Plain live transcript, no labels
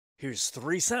Here's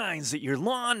 3 signs that your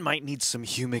lawn might need some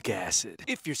humic acid.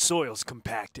 If your soil's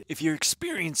compacted, if you're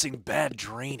experiencing bad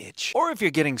drainage, or if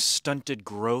you're getting stunted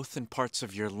growth in parts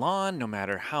of your lawn no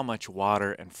matter how much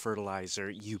water and fertilizer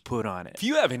you put on it. If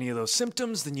you have any of those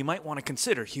symptoms, then you might want to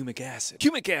consider humic acid.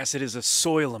 Humic acid is a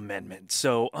soil amendment,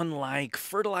 so unlike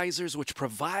fertilizers which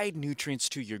provide nutrients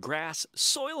to your grass,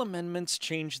 soil amendments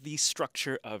change the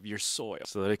structure of your soil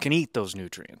so that it can eat those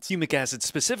nutrients. Humic acid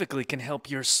specifically can help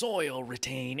your soil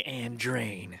retain and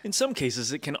drain. In some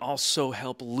cases, it can also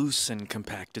help loosen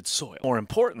compacted soil. More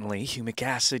importantly, humic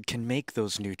acid can make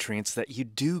those nutrients that you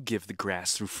do give the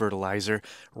grass through fertilizer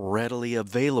readily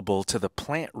available to the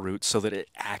plant root so that it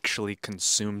actually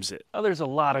consumes it. Now, there's a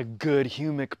lot of good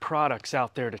humic products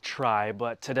out there to try,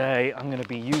 but today I'm going to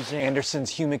be using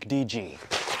Anderson's Humic DG.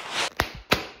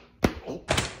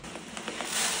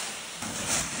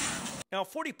 Now, a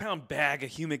 40-pound bag of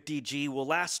Humic DG will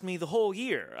last me the whole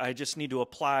year. I just need to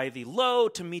apply the low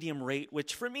to medium rate,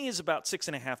 which for me is about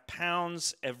 6.5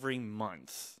 pounds every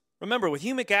month. Remember, with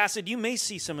humic acid, you may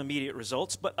see some immediate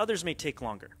results, but others may take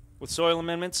longer. With soil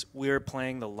amendments, we're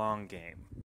playing the long game.